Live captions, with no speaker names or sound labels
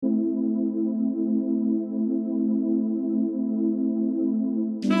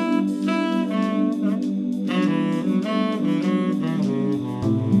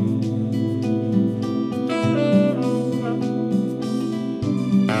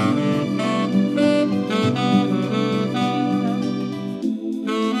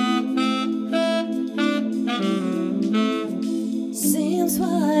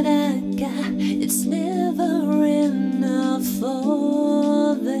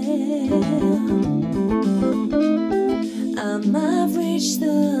I might reach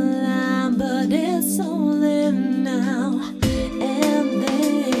the line, but it's only now and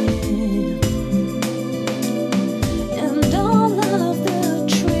then. And all of the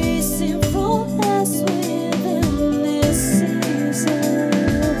trees seem flawless within this season.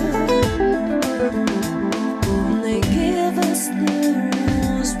 They give us the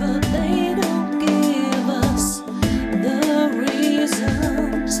rules, but they don't give us the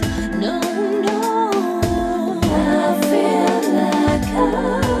reasons. No, no. I feel like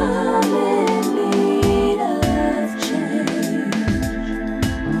I'm in need of change.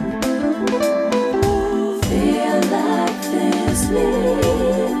 Feel like this need